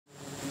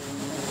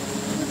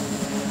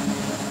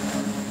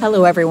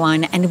Hello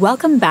everyone, and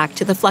welcome back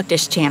to the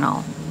Fluctus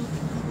Channel.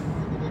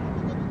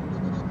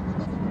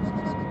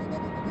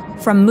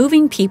 From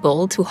moving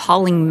people to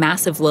hauling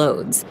massive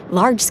loads,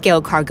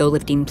 large-scale cargo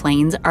lifting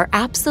planes are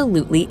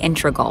absolutely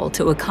integral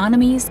to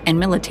economies and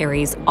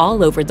militaries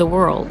all over the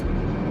world.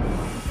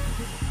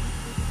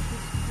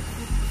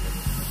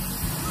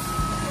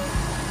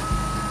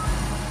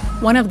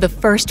 One of the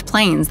first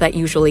planes that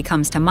usually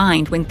comes to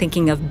mind when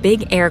thinking of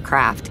big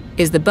aircraft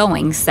is the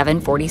Boeing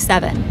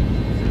 747.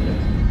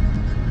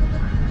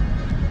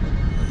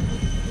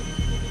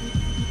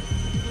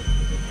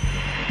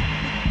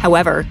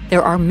 However,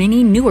 there are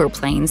many newer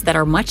planes that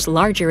are much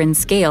larger in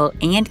scale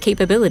and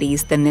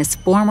capabilities than this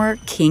former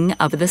king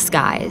of the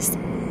skies.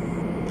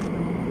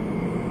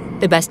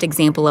 The best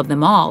example of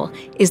them all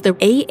is the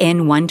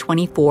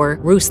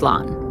AN-124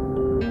 Ruslan.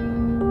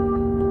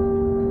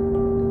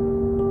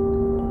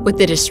 With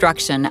the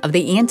destruction of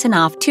the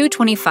Antonov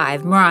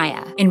Tu-25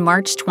 Mriya in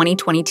March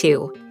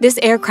 2022, this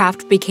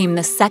aircraft became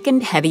the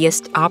second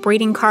heaviest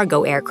operating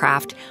cargo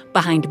aircraft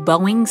behind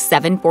Boeing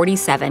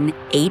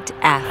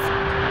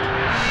 747-8F.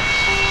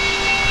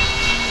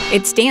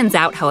 It stands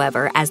out,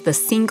 however, as the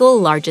single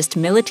largest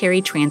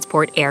military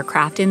transport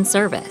aircraft in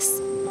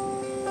service.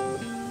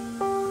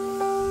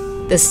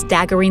 The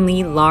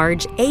staggeringly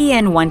large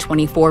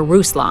AN-124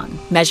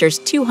 Ruslan measures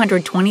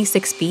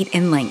 226 feet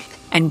in length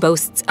and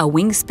boasts a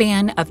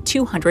wingspan of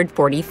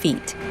 240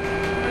 feet.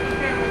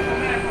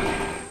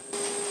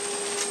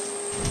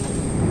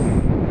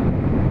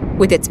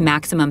 With its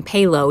maximum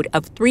payload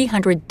of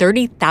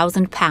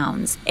 330,000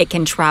 pounds, it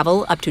can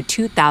travel up to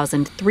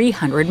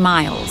 2,300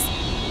 miles.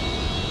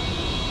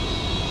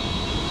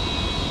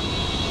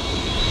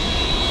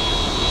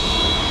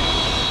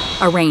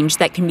 A range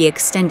that can be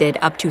extended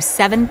up to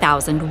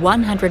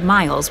 7,100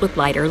 miles with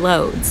lighter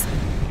loads.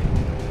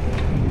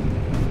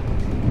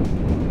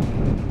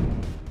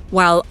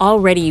 While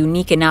already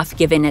unique enough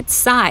given its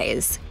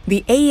size,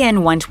 the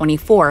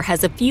AN-124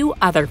 has a few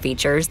other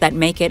features that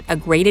make it a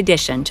great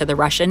addition to the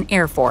Russian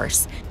Air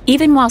Force,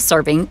 even while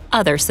serving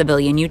other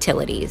civilian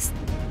utilities.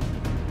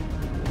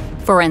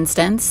 For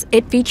instance,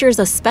 it features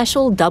a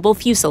special double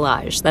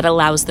fuselage that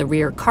allows the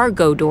rear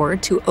cargo door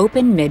to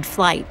open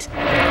mid-flight.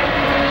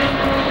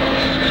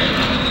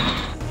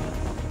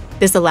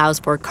 This allows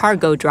for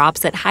cargo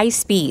drops at high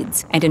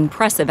speeds and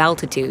impressive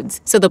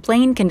altitudes, so the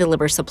plane can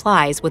deliver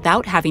supplies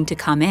without having to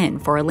come in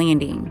for a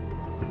landing.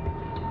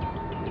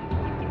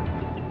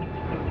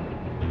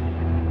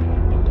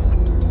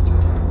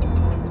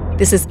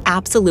 This is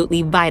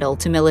absolutely vital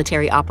to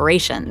military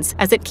operations,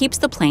 as it keeps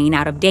the plane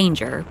out of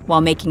danger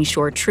while making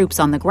sure troops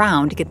on the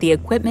ground get the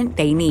equipment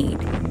they need.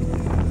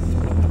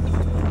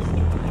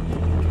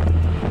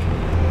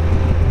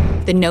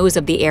 The nose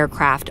of the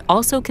aircraft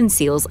also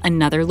conceals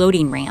another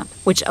loading ramp,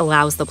 which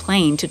allows the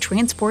plane to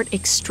transport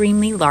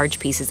extremely large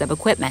pieces of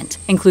equipment,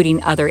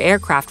 including other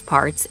aircraft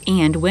parts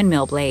and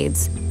windmill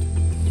blades.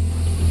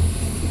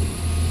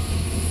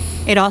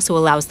 It also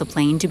allows the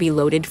plane to be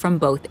loaded from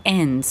both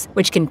ends,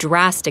 which can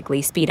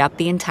drastically speed up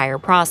the entire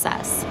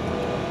process.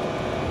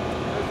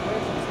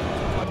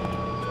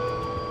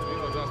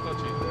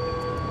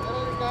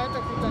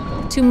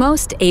 To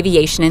most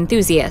aviation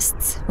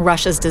enthusiasts,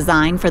 Russia's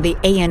design for the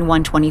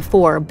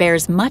AN-124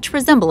 bears much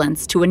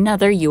resemblance to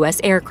another U.S.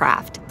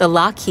 aircraft, the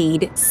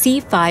Lockheed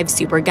C-5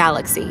 Super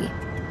Galaxy.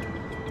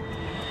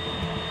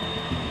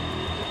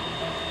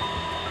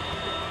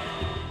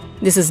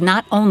 This is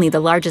not only the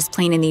largest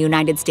plane in the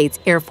United States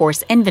Air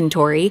Force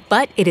inventory,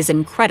 but it is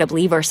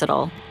incredibly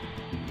versatile.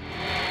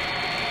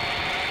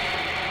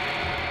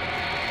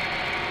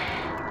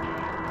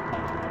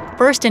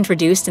 First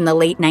introduced in the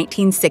late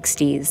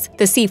 1960s,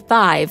 the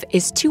C-5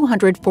 is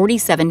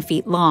 247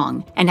 feet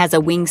long and has a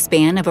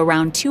wingspan of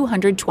around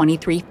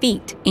 223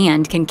 feet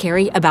and can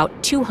carry about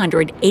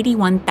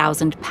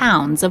 281,000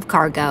 pounds of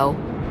cargo.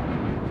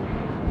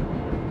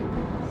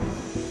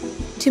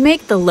 To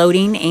make the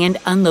loading and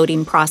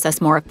unloading process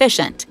more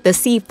efficient, the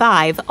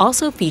C-5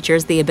 also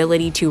features the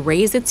ability to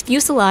raise its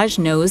fuselage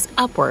nose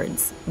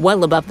upwards,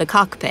 well above the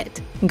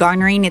cockpit,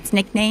 garnering its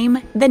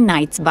nickname, the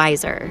Knight's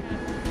Visor.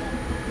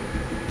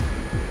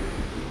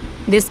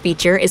 This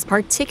feature is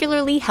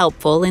particularly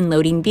helpful in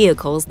loading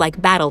vehicles like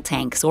battle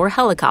tanks or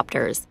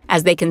helicopters,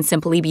 as they can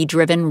simply be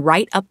driven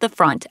right up the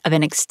front of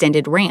an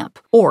extended ramp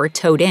or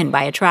towed in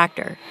by a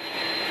tractor.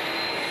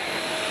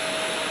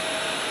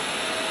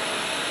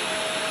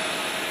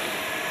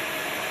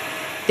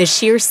 The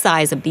sheer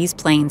size of these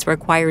planes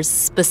requires a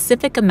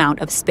specific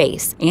amount of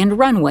space and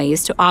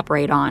runways to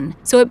operate on,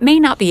 so it may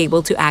not be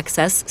able to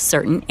access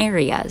certain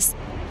areas.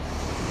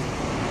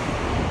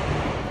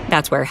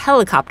 That's where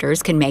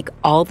helicopters can make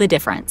all the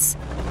difference.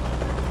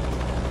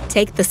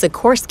 Take the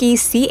Sikorsky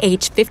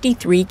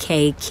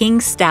CH-53K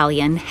King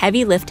Stallion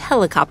heavy-lift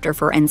helicopter,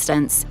 for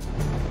instance.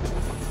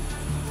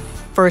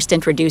 First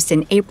introduced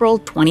in April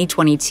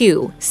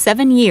 2022,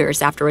 7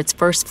 years after its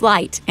first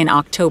flight in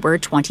October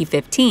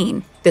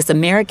 2015, this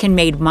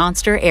American-made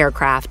monster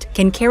aircraft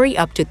can carry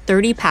up to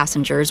 30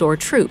 passengers or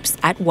troops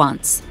at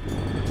once.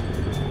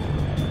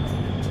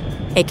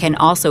 It can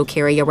also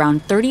carry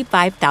around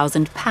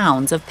 35,000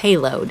 pounds of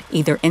payload,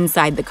 either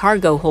inside the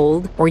cargo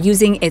hold or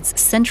using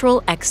its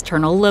central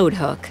external load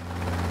hook.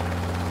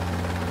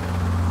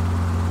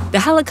 The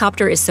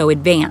helicopter is so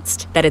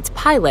advanced that its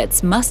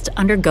pilots must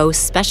undergo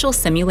special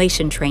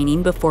simulation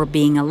training before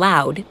being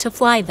allowed to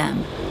fly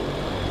them.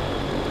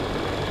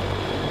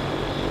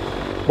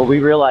 What we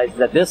realized is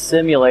that this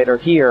simulator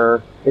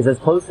here is as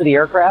close to the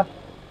aircraft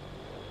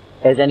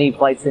as any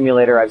flight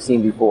simulator I've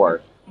seen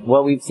before.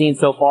 What we've seen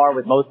so far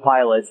with most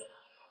pilots,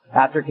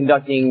 after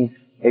conducting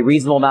a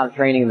reasonable amount of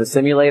training in the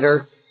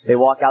simulator, they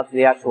walk out to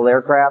the actual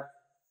aircraft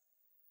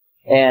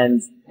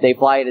and they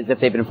fly it as if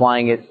they've been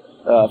flying it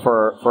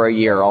for a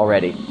year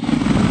already.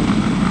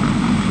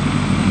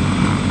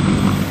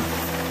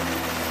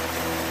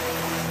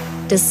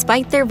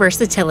 Despite their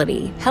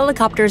versatility,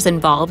 helicopters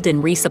involved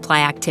in resupply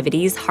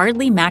activities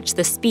hardly match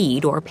the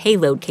speed or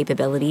payload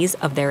capabilities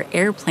of their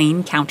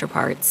airplane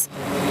counterparts.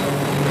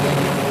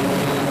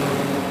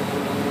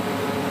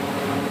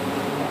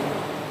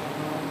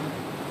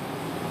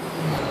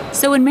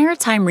 So when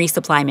maritime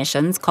resupply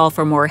missions call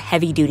for more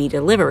heavy-duty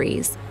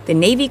deliveries, the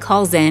Navy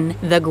calls in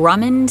the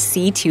Grumman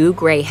C-2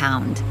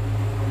 Greyhound.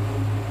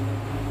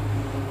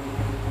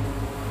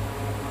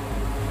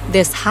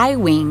 This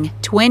high-wing,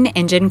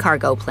 twin-engine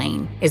cargo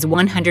plane is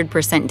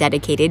 100%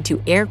 dedicated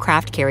to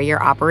aircraft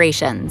carrier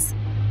operations.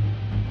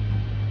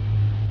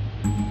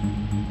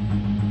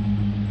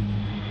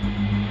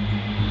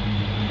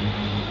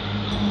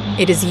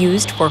 It is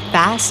used for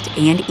fast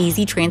and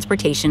easy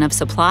transportation of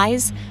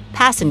supplies,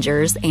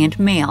 passengers, and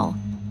mail,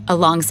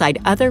 alongside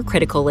other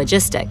critical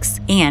logistics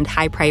and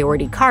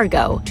high-priority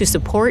cargo to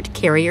support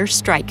carrier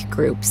strike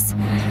groups.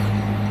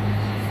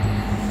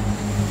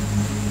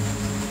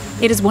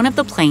 It is one of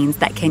the planes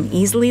that can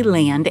easily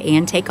land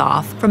and take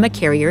off from a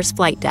carrier's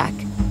flight deck.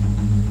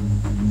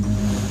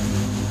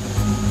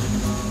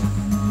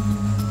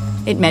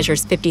 It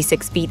measures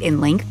 56 feet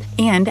in length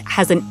and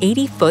has an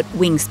 80-foot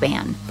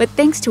wingspan, but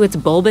thanks to its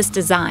bulbous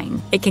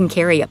design, it can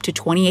carry up to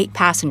 28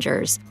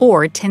 passengers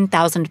or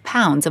 10,000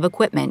 pounds of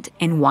equipment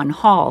in one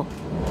haul.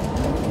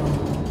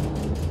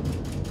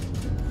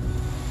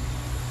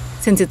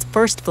 Since its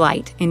first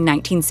flight in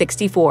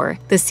 1964,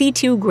 the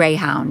C-2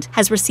 Greyhound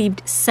has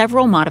received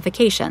several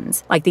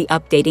modifications, like the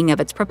updating of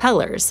its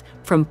propellers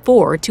from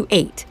 4 to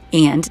 8,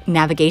 and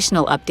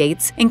navigational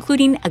updates,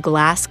 including a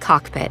glass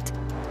cockpit.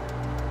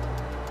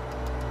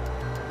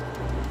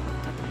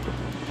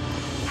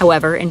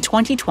 However, in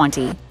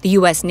 2020, the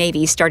U.S.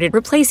 Navy started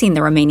replacing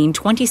the remaining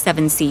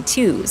 27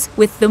 C-2s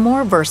with the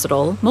more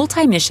versatile,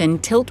 multi-mission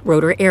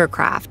tilt-rotor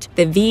aircraft,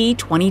 the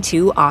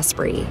V-22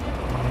 Osprey.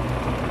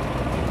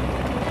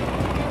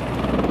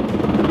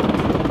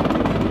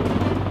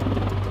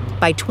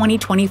 By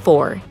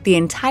 2024, the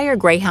entire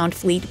Greyhound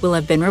fleet will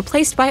have been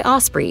replaced by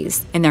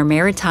Ospreys in their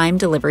maritime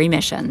delivery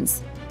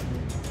missions.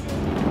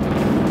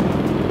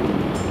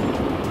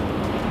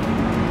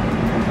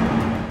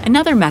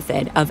 Another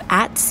method of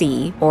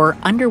at-sea or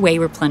underway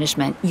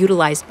replenishment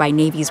utilized by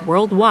navies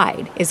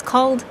worldwide is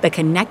called the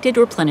Connected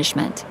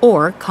Replenishment,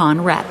 or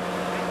CONREP.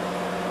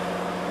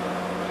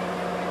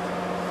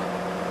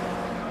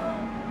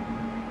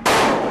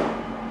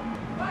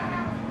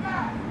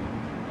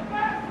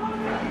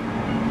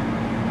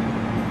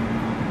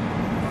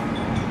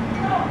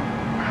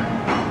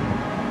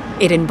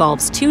 It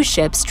involves two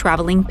ships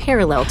traveling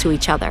parallel to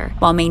each other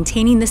while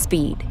maintaining the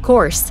speed,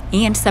 course,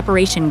 and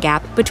separation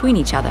gap between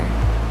each other.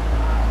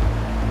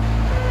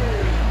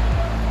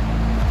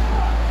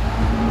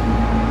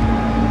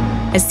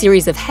 A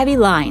series of heavy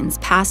lines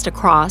passed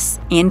across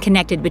and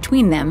connected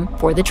between them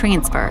for the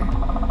transfer.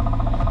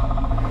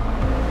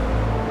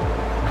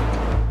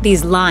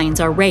 These lines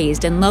are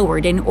raised and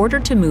lowered in order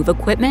to move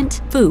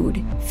equipment,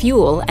 food,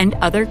 fuel, and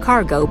other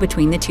cargo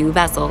between the two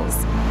vessels.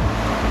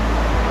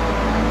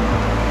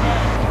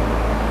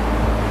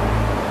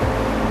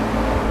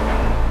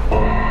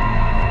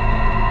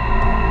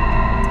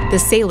 The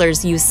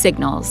sailors use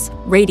signals,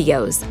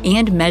 radios,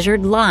 and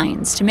measured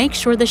lines to make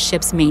sure the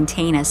ships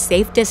maintain a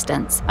safe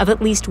distance of at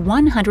least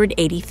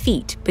 180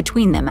 feet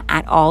between them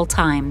at all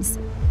times.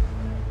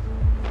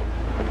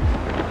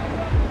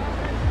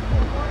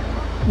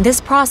 This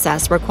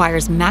process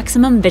requires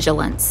maximum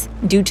vigilance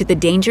due to the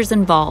dangers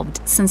involved,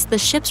 since the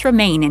ships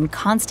remain in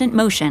constant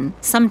motion,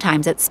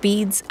 sometimes at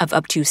speeds of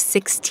up to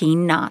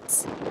 16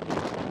 knots.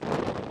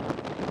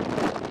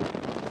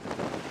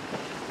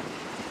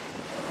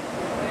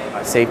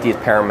 Safety is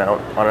paramount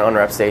on an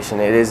unwrap station.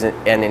 It is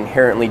an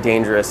inherently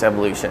dangerous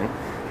evolution.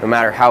 No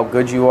matter how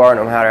good you are,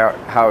 no matter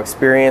how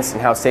experienced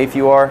and how safe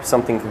you are,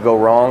 something could go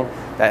wrong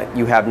that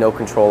you have no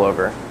control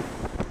over.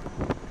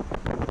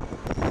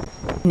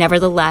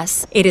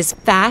 Nevertheless, it is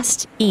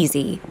fast,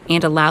 easy,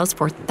 and allows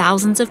for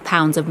thousands of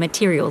pounds of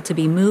material to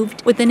be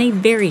moved within a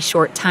very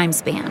short time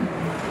span.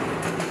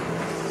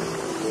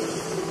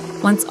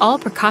 Once all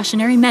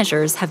precautionary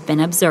measures have been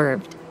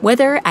observed,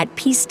 whether at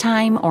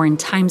peacetime or in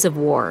times of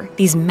war,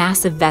 these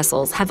massive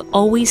vessels have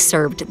always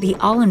served the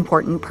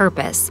all-important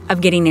purpose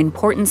of getting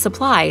important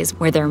supplies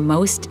where they're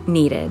most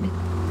needed.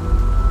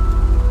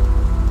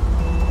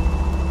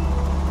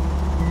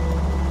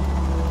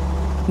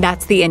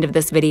 That's the end of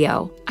this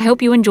video. I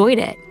hope you enjoyed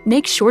it.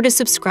 Make sure to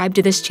subscribe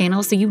to this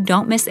channel so you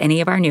don't miss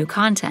any of our new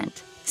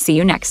content. See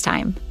you next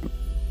time.